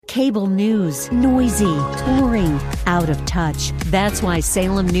Cable news, noisy, boring, out of touch. That's why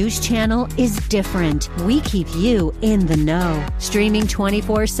Salem News Channel is different. We keep you in the know. Streaming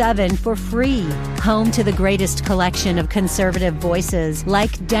 24/7 for free. Home to the greatest collection of conservative voices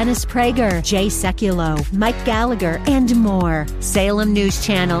like Dennis Prager, Jay Sekulow, Mike Gallagher, and more. Salem News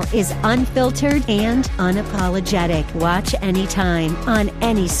Channel is unfiltered and unapologetic. Watch anytime, on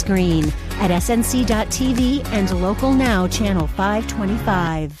any screen, at snc.tv and Local Now Channel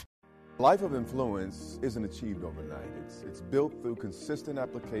 525. Life of influence isn't achieved overnight. It's built through consistent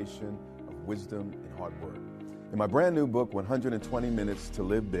application of wisdom and hard work. In my brand new book, 120 Minutes to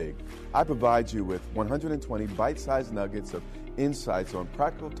Live Big, I provide you with 120 bite-sized nuggets of insights on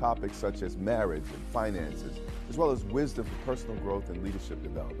practical topics such as marriage and finances, as well as wisdom for personal growth and leadership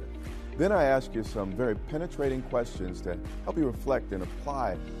development. Then I ask you some very penetrating questions to help you reflect and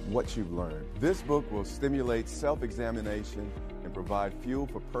apply what you've learned. This book will stimulate self-examination and provide fuel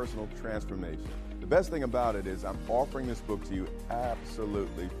for personal transformation. The best thing about it is I'm offering this book to you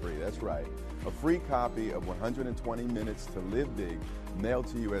absolutely free. That's right. A free copy of 120 Minutes to Live Big mailed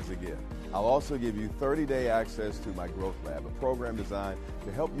to you as a gift. I'll also give you 30-day access to my Growth Lab, a program designed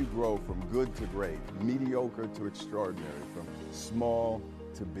to help you grow from good to great, mediocre to extraordinary, from small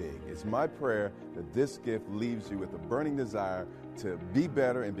to big. It's my prayer that this gift leaves you with a burning desire to be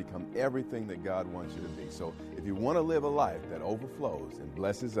better and become everything that God wants you to be. So if you want to live a life that overflows and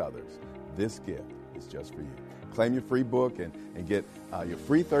blesses others, this gift is just for you. Claim your free book and get your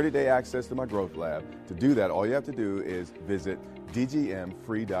free 30-day access to my Growth Lab. To do that, all you have to do is visit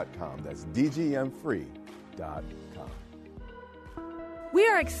dgmfree.com. That's dgmfree.com. We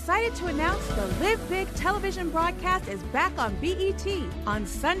are excited to announce the Live Big television broadcast is back on BET on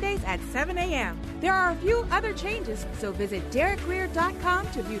Sundays at 7 a.m. There are a few other changes, so visit DerekGreer.com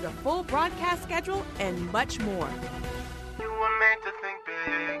to view the full broadcast schedule and much more. You were meant to think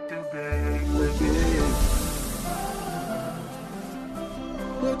big, do big, live big.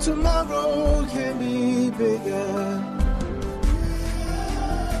 Your tomorrow can be bigger.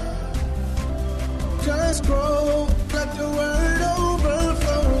 Just grow, let the word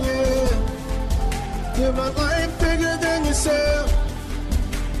overflow, yeah. Live a life bigger than yourself.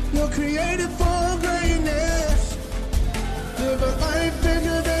 You're created for greatness. Live a life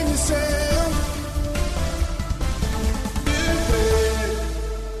bigger than yourself.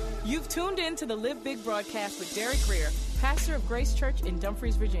 You've tuned in to the Live Big broadcast with Derek Greer, pastor of Grace Church in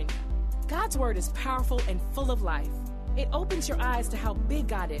Dumfries, Virginia. God's word is powerful and full of life. It opens your eyes to how big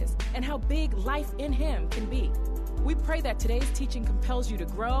God is and how big life in Him can be. We pray that today's teaching compels you to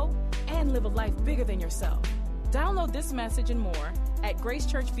grow and live a life bigger than yourself. Download this message and more at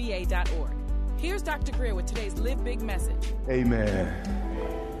gracechurchva.org. Here's Dr. Greer with today's Live Big message.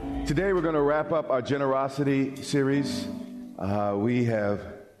 Amen. Today we're going to wrap up our generosity series. We have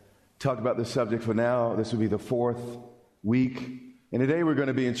talked about this subject for now. This will be the fourth week. And today we're going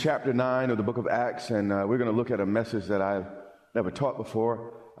to be in chapter 9 of the book of Acts, and we're going to look at a message that I've never taught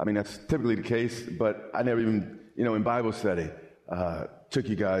before. I mean, that's typically the case, but I never even, in Bible study, took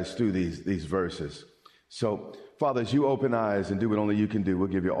you guys through these verses. So, Father, as you open eyes and do what only you can do, we'll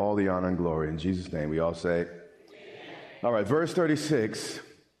give you all the honor and glory. In Jesus' name, we all say, amen. All right, verse 36.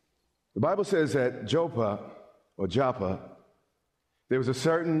 The Bible says that Joppa, there was a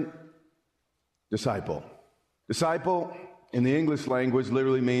certain disciple. Disciple, in the English language,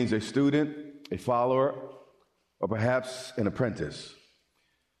 literally means a student, a follower, or perhaps an apprentice.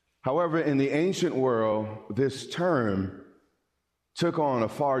 However, in the ancient world, this term took on a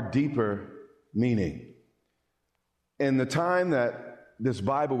far deeper meaning. In the time that this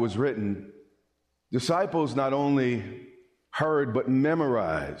Bible was written, disciples not only heard but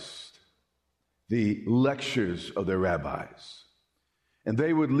memorized the lectures of their rabbis. And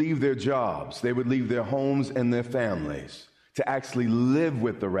they would leave their jobs, they would leave their homes and their families to actually live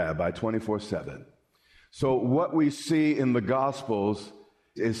with the rabbi 24/7. So what we see in the Gospels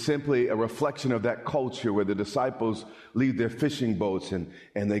is simply a reflection of that culture where the disciples leave their fishing boats and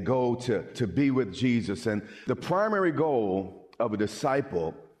they go to be with Jesus. And the primary goal of a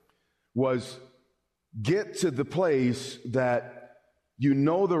disciple was get to the place that you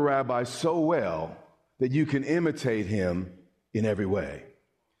know the rabbi so well that you can imitate him in every way.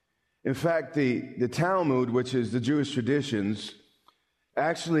 In fact, the Talmud, which is the Jewish traditions,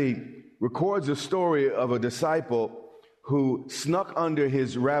 actually records a story of a disciple who snuck under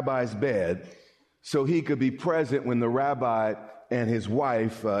his rabbi's bed so he could be present when the rabbi and his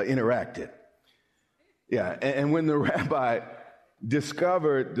wife interacted. Yeah, and when the rabbi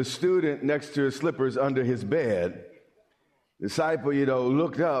discovered the student next to his slippers under his bed, the disciple,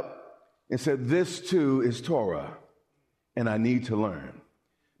 looked up and said, "This too is Torah, and I need to learn."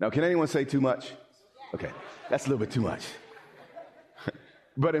 Now, can anyone say too much? Okay, that's a little bit too much.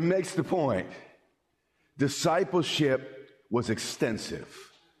 But it makes the point. Discipleship was extensive.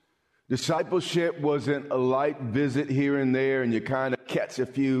 Discipleship wasn't a light visit here and there and you kind of catch a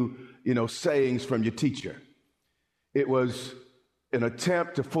few, sayings from your teacher. It was an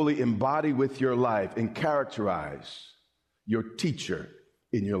attempt to fully embody with your life and characterize your teacher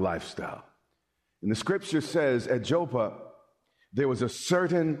in your lifestyle. And the scripture says at Joppa, there was a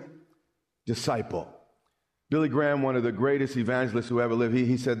certain disciple. Billy Graham, one of the greatest evangelists who ever lived,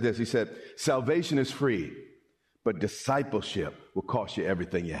 he said this. He said, salvation is free, but discipleship will cost you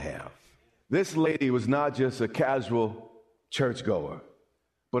everything you have. This lady was not just a casual churchgoer,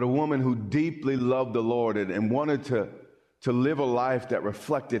 but a woman who deeply loved the Lord and wanted to live a life that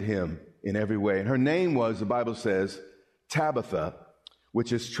reflected him in every way. And her name was, the Bible says, Tabitha,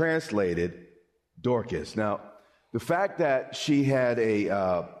 which is translated Dorcas. Now, the fact that she had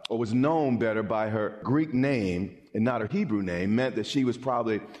or was known better by her Greek name and not her Hebrew name meant that she was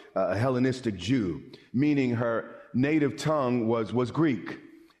probably a Hellenistic Jew, meaning her native tongue was Greek.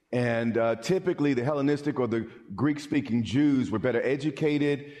 And typically the Hellenistic or the Greek-speaking Jews were better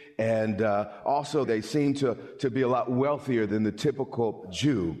educated, and also they seemed to be a lot wealthier than the typical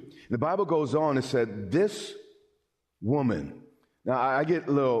Jew. The Bible goes on and said, this woman. Now, I get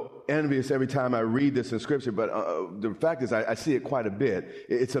a little envious every time I read this in Scripture, but the fact is I see it quite a bit.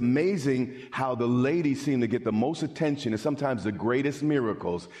 It's amazing how the ladies seem to get the most attention and sometimes the greatest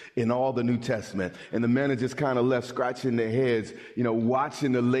miracles in all the New Testament. And the men are just kind of left scratching their heads,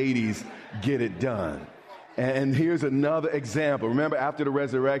 watching the ladies get it done. And here's another example. Remember, after the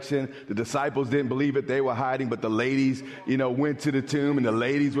resurrection, the disciples didn't believe it. They were hiding, but the ladies, went to the tomb, and the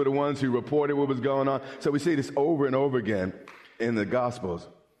ladies were the ones who reported what was going on. So we see this over and over again in the Gospels.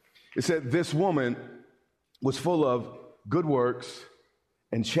 It said this woman was full of good works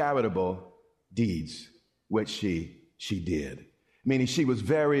and charitable deeds, which she did. Meaning she was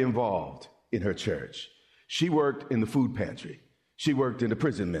very involved in her church. She worked in the food pantry. She worked in the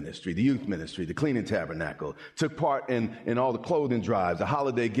prison ministry, the youth ministry, the cleaning tabernacle, took part in all the clothing drives, the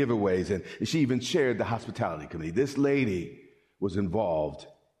holiday giveaways, and she even chaired the hospitality committee. This lady was involved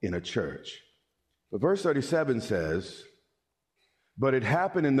in a church. But verse 37 says, but it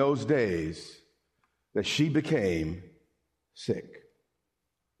happened in those days that she became sick.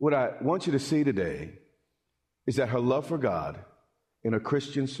 What I want you to see today is that her love for God in her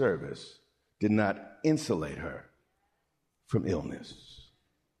Christian service did not insulate her from illness.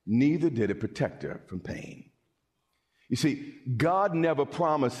 Neither did it protect her from pain. You see, God never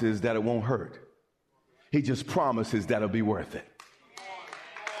promises that it won't hurt. He just promises that it'll be worth it.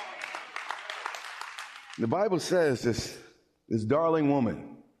 The Bible says this darling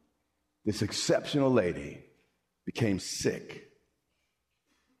woman, this exceptional lady, became sick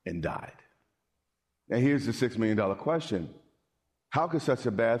and died. Now here's the $6 million question. How could such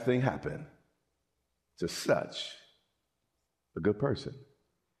a bad thing happen to such a good person?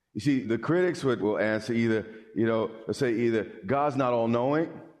 You see, the critics will answer either, they'll say either God's not all knowing,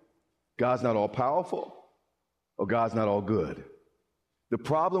 God's not all powerful, or God's not all good. The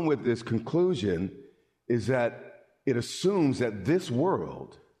problem with this conclusion is that it assumes that this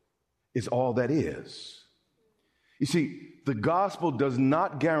world is all that is. You see, the gospel does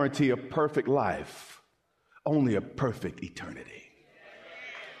not guarantee a perfect life, only a perfect eternity.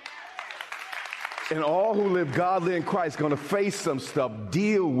 And all who live godly in Christ are going to face some stuff,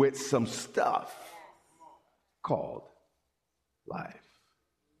 deal with some stuff called life.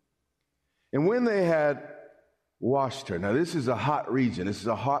 And when they had washed her, now this is a hot region, this is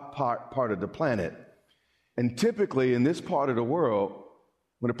a hot part of the planet. And typically in this part of the world,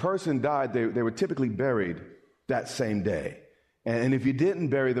 when a person died, they were typically buried that same day. And if you didn't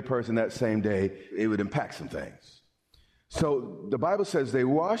bury the person that same day, it would impact some things. So the Bible says they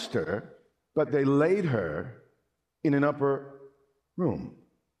washed her, but they laid her in an upper room.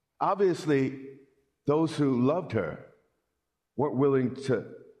 Obviously, those who loved her weren't willing to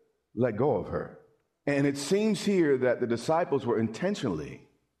let go of her. And it seems here that the disciples were intentionally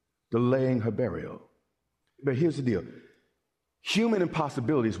delaying her burial. But here's the deal. Human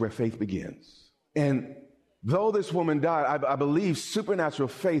impossibility is where faith begins. And though this woman died, I believe supernatural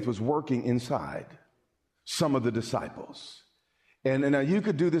faith was working inside some of the disciples. And now you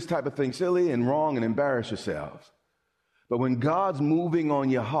could do this type of thing silly and wrong and embarrass yourself. But when God's moving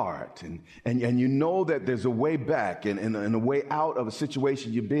on your heart and you know that there's a way back and a way out of a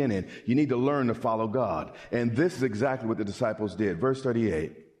situation you've been in, you need to learn to follow God. And this is exactly what the disciples did. Verse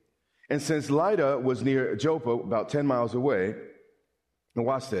 38. And since Lydda was near Joppa, about 10 miles away, and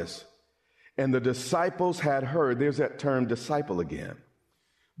watch this, and the disciples had heard, there's that term disciple again.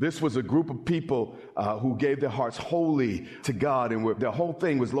 This was a group of people who gave their hearts wholly to God, and their whole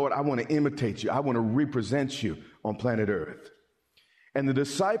thing was, Lord, I want to imitate you. I want to represent you on planet Earth. And the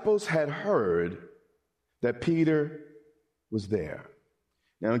disciples had heard that Peter was there.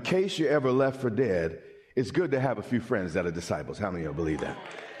 Now, in case you're ever left for dead, it's good to have a few friends that are disciples. How many of you believe that?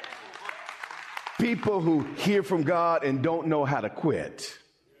 People who hear from God and don't know how to quit.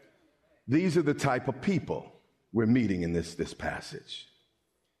 These are the type of people we're meeting in this passage.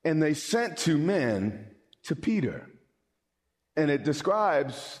 And they sent 2 men to Peter. And it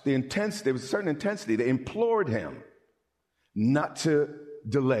describes the intensity. There was a certain intensity. They implored him not to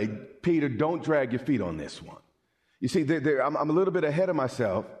delay. Peter, don't drag your feet on this one. You see, I'm a little bit ahead of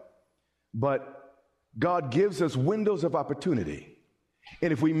myself, but God gives us windows of opportunity.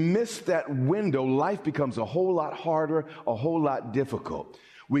 And if we miss that window, life becomes a whole lot harder, a whole lot difficult.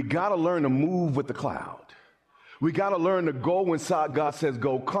 We got to learn to move with the cloud. We got to learn to go when God says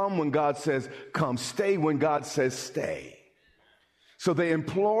go, come when God says come, stay when God says stay. So they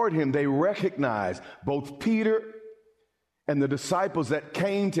implored him. They recognized, both Peter and the disciples that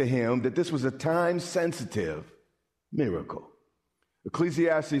came to him, that this was a time-sensitive miracle.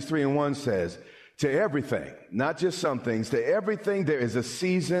 Ecclesiastes 3:1 says, to everything, not just some things, to everything there is a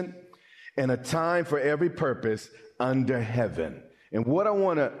season and a time for every purpose under heaven. And what I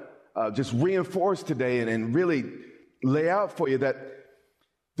want to just reinforce today and really lay out for you, that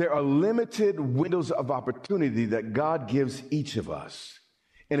there are limited windows of opportunity that God gives each of us.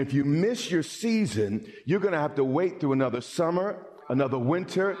 And if you miss your season, you're going to have to wait through another summer, another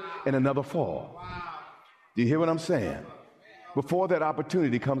winter, and another fall. Do you hear what I'm saying? Before that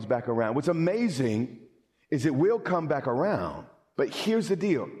opportunity comes back around. What's amazing is it will come back around. But here's the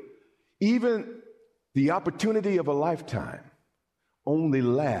deal. Even the opportunity of a lifetime only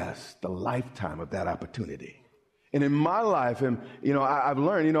lasts the lifetime of that opportunity. And in my life, and I've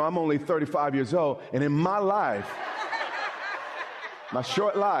learned, I'm only 35 years old, and in my life, my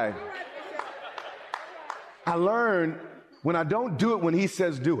short life, I learned when I don't do it when he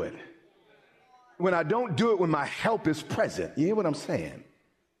says do it, when I don't do it when my help is present. You hear what I'm saying?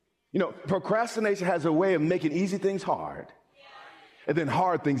 Procrastination has a way of making easy things hard, and then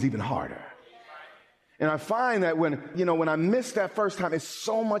hard things even harder. And I find that when I miss that first time, it's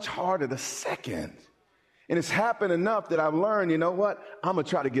so much harder the second. And it's happened enough that I've learned, I'm going to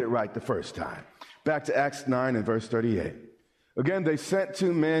try to get it right the first time. Back to Acts 9 and verse 38. Again, they sent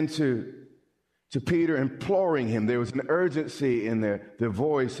 2 men to Peter, imploring him. There was an urgency in their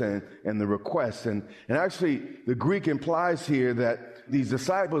voice and the request. And actually, the Greek implies here that these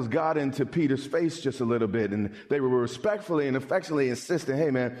disciples got into Peter's face just a little bit, and they were respectfully and affectionately insisting,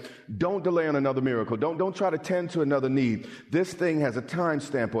 hey, man, don't delay on another miracle. Don't try to tend to another need. This thing has a time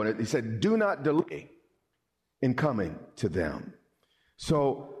stamp on it. He said, do not delay in coming to them.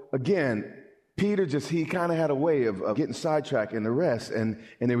 So, again, Peter he kind of had a way of getting sidetracked in the rest, and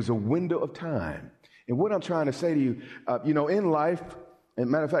there was a window of time. And what I'm trying to say to you, in life, and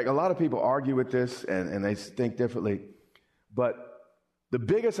matter of fact, a lot of people argue with this and they think differently, but the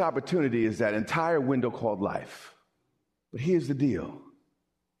biggest opportunity is that entire window called life. But here's the deal.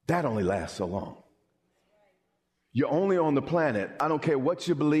 That only lasts so long. You're only on the planet. I don't care what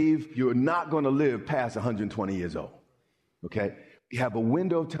you believe. You're not going to live past 120 years old. Okay? You have a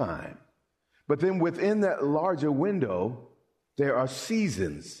window of time. But then within that larger window, there are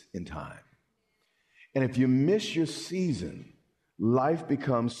seasons in time. And if you miss your season, life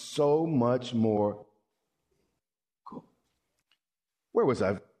becomes so much more cool. Where was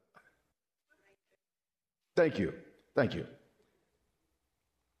I? Thank you.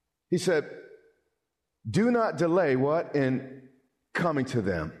 He said, do not delay what? In coming to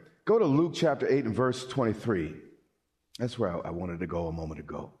them. Go to Luke chapter 8 and verse 23. That's where I wanted to go a moment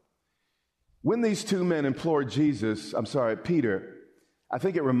ago. When these 2 men implored Peter, I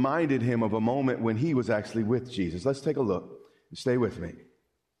think it reminded him of a moment when he was actually with Jesus. Let's take a look. Stay with me.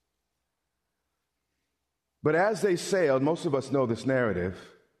 But as they sailed, most of us know this narrative,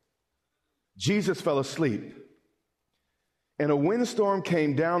 Jesus fell asleep, and a windstorm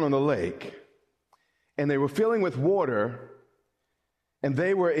came down on the lake, and they were filling with water, and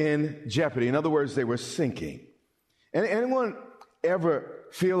they were in jeopardy. In other words, they were sinking. And anyone ever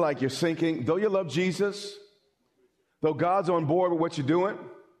feel like you're sinking, though you love Jesus, though God's on board with what you're doing?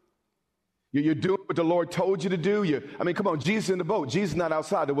 You're doing what the Lord told you to do. Come on, Jesus in the boat. Jesus not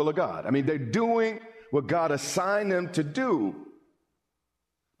outside the will of God. They're doing what God assigned them to do,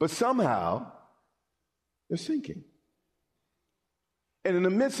 but somehow they're sinking. And in the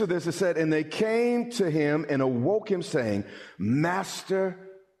midst of this, it said, and they came to him and awoke him, saying, Master,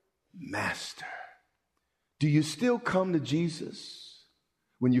 Master, do you still come to Jesus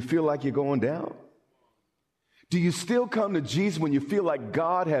when you feel like you're going down? Do you still come to Jesus when you feel like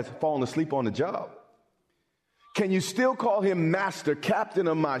God has fallen asleep on the job? Can you still call him master, captain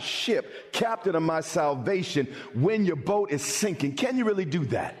of my ship, captain of my salvation when your boat is sinking? Can you really do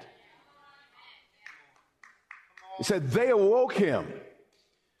that? He said they awoke him.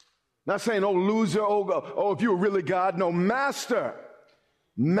 Not saying, oh, loser, oh, if you were really God. No, master,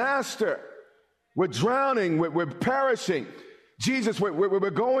 we're drowning, we're perishing. Jesus, we're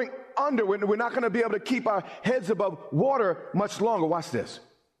going under. We're not going to be able to keep our heads above water much longer. Watch this.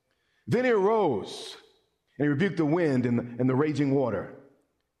 Then he arose and he rebuked the wind and the raging water.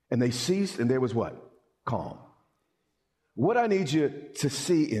 And they ceased, and there was what? Calm. What I need you to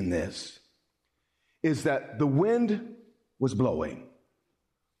see in this is that the wind was blowing.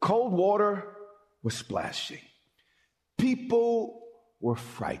 Cold water was splashing. People were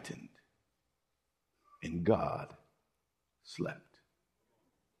frightened. And God slept.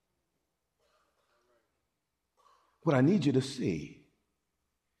 What I need you to see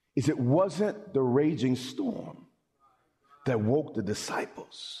is it wasn't the raging storm that woke the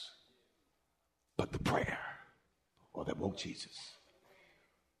disciples, but the prayer, or that woke Jesus.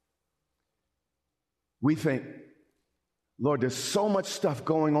 We think, Lord, there's so much stuff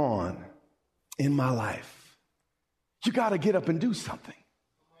going on in my life. You got to get up and do something.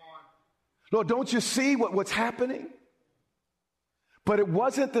 Lord, don't you see what's happening? But it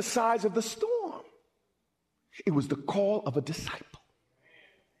wasn't the size of the storm. It was the call of a disciple.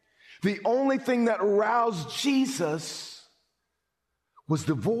 The only thing that roused Jesus was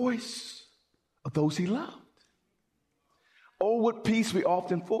the voice of those he loved. Oh, what peace we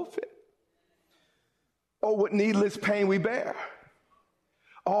often forfeit. Oh, what needless pain we bear.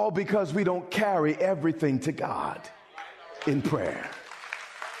 All because we don't carry everything to God in prayer.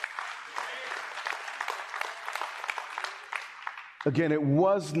 Again, it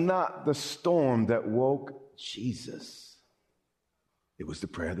was not the storm that woke Jesus. It was the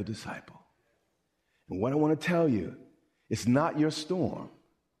prayer of the disciple. And what I want to tell you, it's not your storm.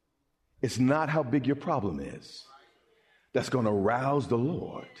 It's not how big your problem is that's going to rouse the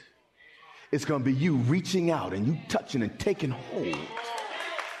Lord. It's going to be you reaching out and you touching and taking hold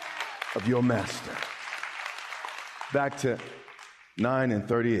of your master. Back to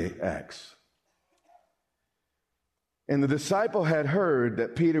 9:38 Acts. And the disciple had heard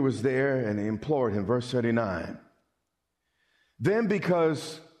that Peter was there, and he implored him, verse 39. Then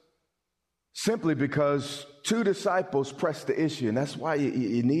simply because two disciples pressed the issue, and that's why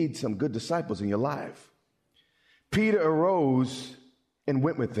you need some good disciples in your life. Peter arose and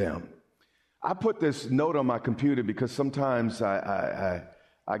went with them. I put this note on my computer because sometimes I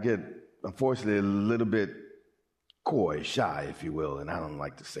get, unfortunately, a little bit coy, shy, if you will, and I don't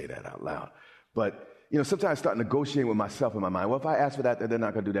like to say that out loud. But sometimes I start negotiating with myself in my mind. Well, if I ask for that, they're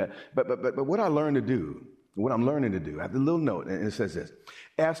not going to do that. But what I learned to do, what I'm learning to do, I have a little note, and it says this: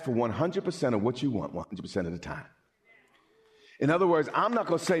 ask for 100% of what you want 100% of the time. In other words, I'm not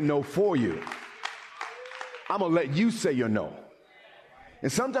going to say no for you. I'm going to let you say your no.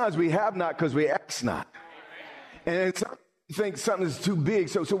 And sometimes we have not because we ask not. And some think something is too big,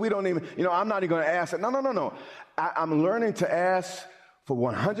 so we don't even, I'm not even going to ask it. No. I'm learning to ask for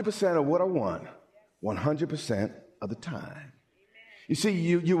 100% of what I want 100% of the time. You see,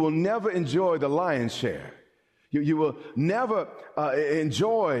 you will never enjoy the lion's share. You will never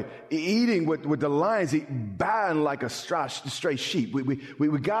enjoy eating what the lions eat, buying like a stray sheep.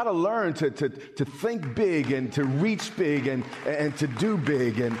 We got to learn to think big and to reach big and to do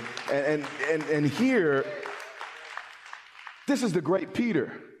big. And here, this is the great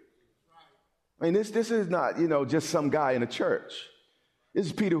Peter. I mean, this is not, just some guy in a church. This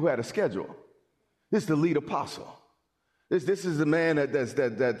is Peter who had a schedule. This is the lead apostle. This is the man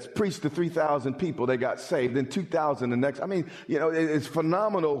that's preached to 3,000 people. They got saved. Then 2,000 the next. I mean, it's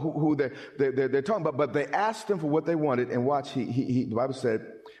phenomenal who they're talking about. But they asked him for what they wanted, and watch. The Bible said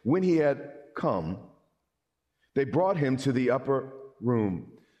when he had come, they brought him to the upper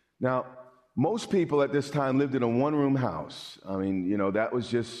room. Now, most people at this time lived in a one-room house. I mean, that was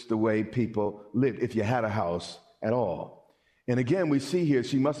just the way people lived, if you had a house at all. And again, we see here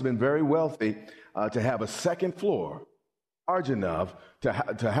she must have been very wealthy to have a second floor large enough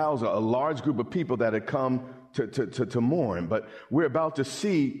to house a large group of people that had come to mourn. But we're about to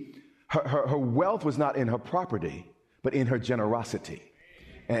see her wealth was not in her property, but in her generosity.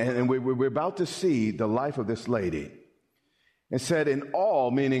 And we're about to see the life of this lady. It said in all,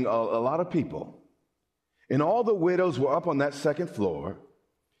 meaning a lot of people, and all the widows were up on that second floor,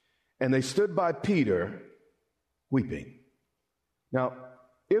 and they stood by Peter weeping. Now,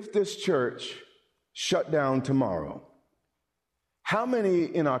 if this church shut down tomorrow, How many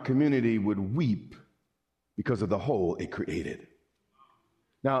in our community would weep because of the hole it created?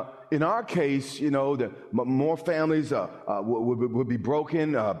 Now, in our case, more families would be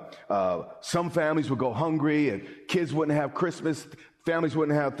broken. Some families would go hungry, and kids wouldn't have Christmas. Families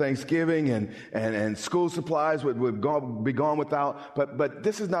wouldn't have Thanksgiving, and school supplies would be gone without. But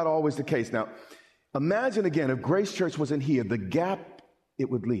this is not always the case. Now, imagine again if Grace Church wasn't here, the gap it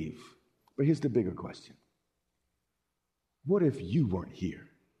would leave. But here's the bigger question. What if you weren't here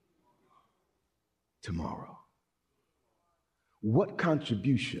tomorrow? What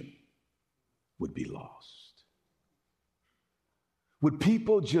contribution would be lost? Would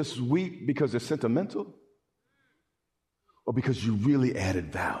people just weep because they're sentimental? Or because you really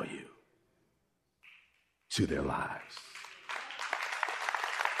added value to their lives?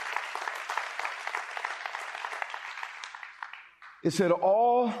 It said,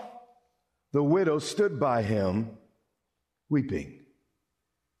 all the widows stood by him weeping.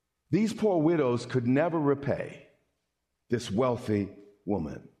 These poor widows could never repay this wealthy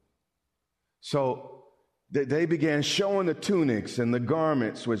woman. So they began showing the tunics and the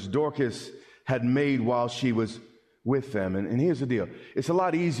garments which Dorcas had made while she was with them. And here's the deal. It's a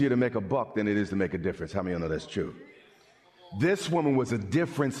lot easier to make a buck than it is to make a difference. How many of you know that's true? This woman was a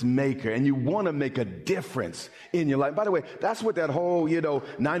difference maker, and you want to make a difference in your life. By the way, that's what that whole,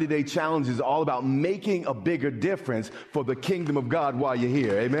 90-day challenge is all about, making a bigger difference for the kingdom of God while you're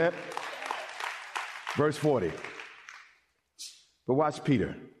here. Amen? Verse 40. But watch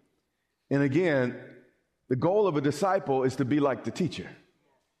Peter. And again, the goal of a disciple is to be like the teacher.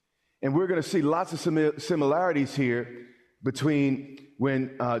 And we're going to see lots of similarities here between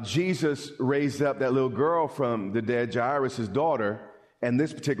when Jesus raised up that little girl from the dead, Jairus' daughter, and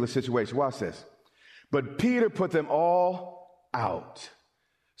this particular situation. Watch this. But Peter put them all out.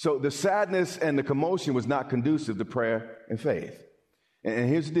 So the sadness and the commotion was not conducive to prayer and faith. And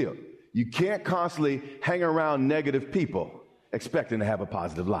here's the deal. You can't constantly hang around negative people expecting to have a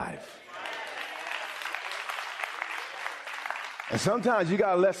positive life. And sometimes you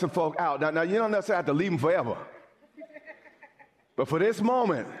got to let some folk out. Now, you don't necessarily have to leave them forever. But for this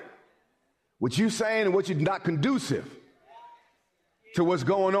moment, what you're saying and what you're not conducive to what's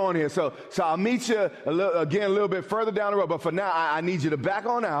going on here. So I'll meet you a little bit further down the road. But for now, I need you to back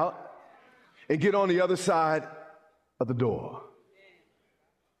on out and get on the other side of the door.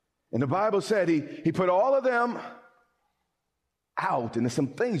 And the Bible said he put all of them out. And there's some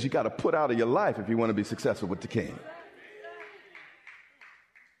things you got to put out of your life if you want to be successful with the king.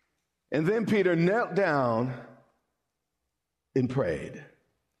 And then Peter knelt down and prayed.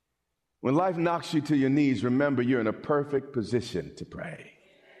 When life knocks you to your knees, remember you're in a perfect position to pray.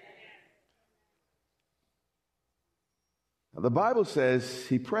 Now, the Bible says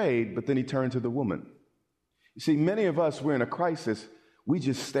he prayed, but then he turned to the woman. You see, many of us, we're in a crisis. We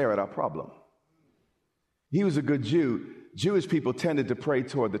just stare at our problem. He was a good Jew. Jewish people tended to pray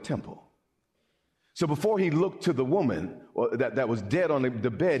toward the temple. So before he looked to the woman that was dead on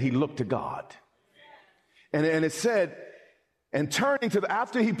the bed, he looked to God. And it said, and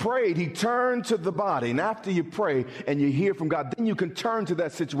after he prayed, he turned to the body. And after you pray and you hear from God, then you can turn to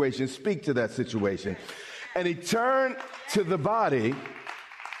that situation, speak to that situation. And he turned to the body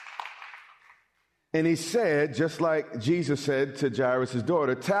and he said, just like Jesus said to Jairus'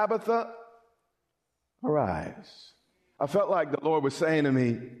 daughter, Tabitha, arise. I felt like the Lord was saying to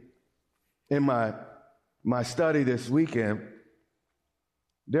me in my study this weekend,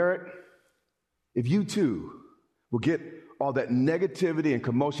 Derek, if you too will get all that negativity and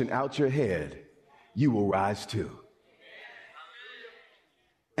commotion out your head, you will rise too.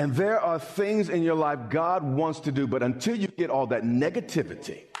 And there are things in your life God wants to do, but until you get all that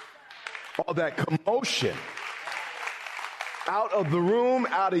negativity, all that commotion out of the room,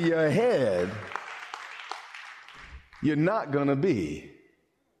 out of your head, you're not going to be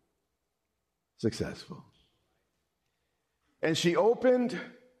successful. And she opened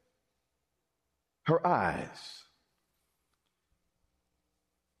her eyes.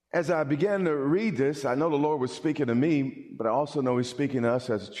 As I began to read this, I know the Lord was speaking to me, but I also know he's speaking to us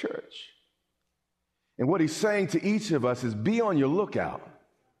as a church. And what he's saying to each of us is be on your lookout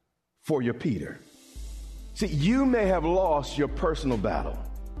for your Peter. See, you may have lost your personal battle,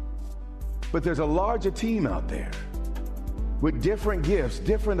 but there's a larger team out there with different gifts,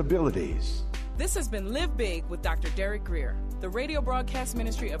 different abilities. This has been Live Big with Dr. Derek Grier, the radio broadcast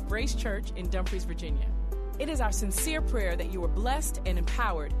ministry of Grace Church in Dumfries, Virginia. It is our sincere prayer that you are blessed and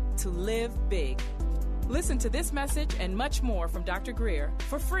empowered to live big. Listen to this message and much more from Dr. Grier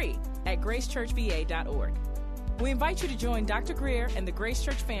for free at gracechurchva.org. We invite you to join Dr. Grier and the Grace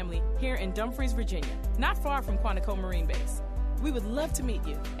Church family here in Dumfries, Virginia, not far from Quantico Marine Base. We would love to meet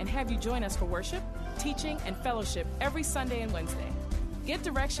you and have you join us for worship, teaching, and fellowship every Sunday and Wednesday. Get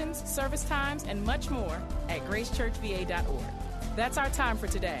directions, service times, and much more at gracechurchva.org. That's our time for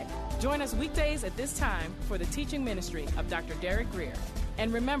today. Join us weekdays at this time for the teaching ministry of Dr. Derek Grier.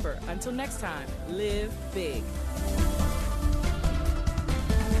 And remember, until next time, live big.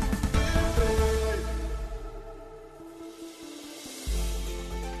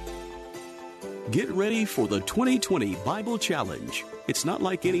 Get ready for the 2020 Bible Challenge. It's not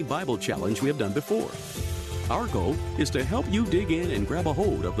like any Bible challenge we have done before. Our goal is to help you dig in and grab a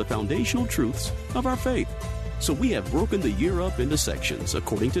hold of the foundational truths of our faith. So we have broken the year up into sections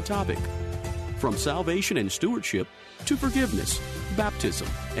according to topic, from salvation and stewardship to forgiveness, baptism,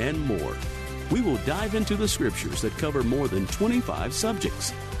 and more. We will dive into the scriptures that cover more than 25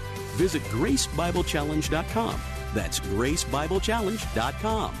 subjects. Visit GraceBibleChallenge.com. That's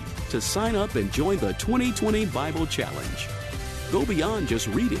GraceBibleChallenge.com to sign up and join the 2020 Bible Challenge. Go beyond just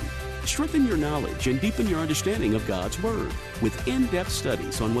reading. Strengthen your knowledge and deepen your understanding of God's Word with in-depth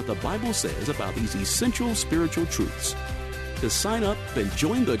studies on what the Bible says about these essential spiritual truths. To sign up and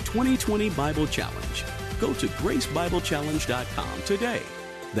join the 2020 Bible Challenge, go to GraceBibleChallenge.com today.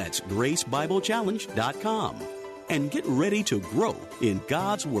 That's GraceBibleChallenge.com. And get ready to grow in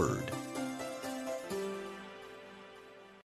God's Word.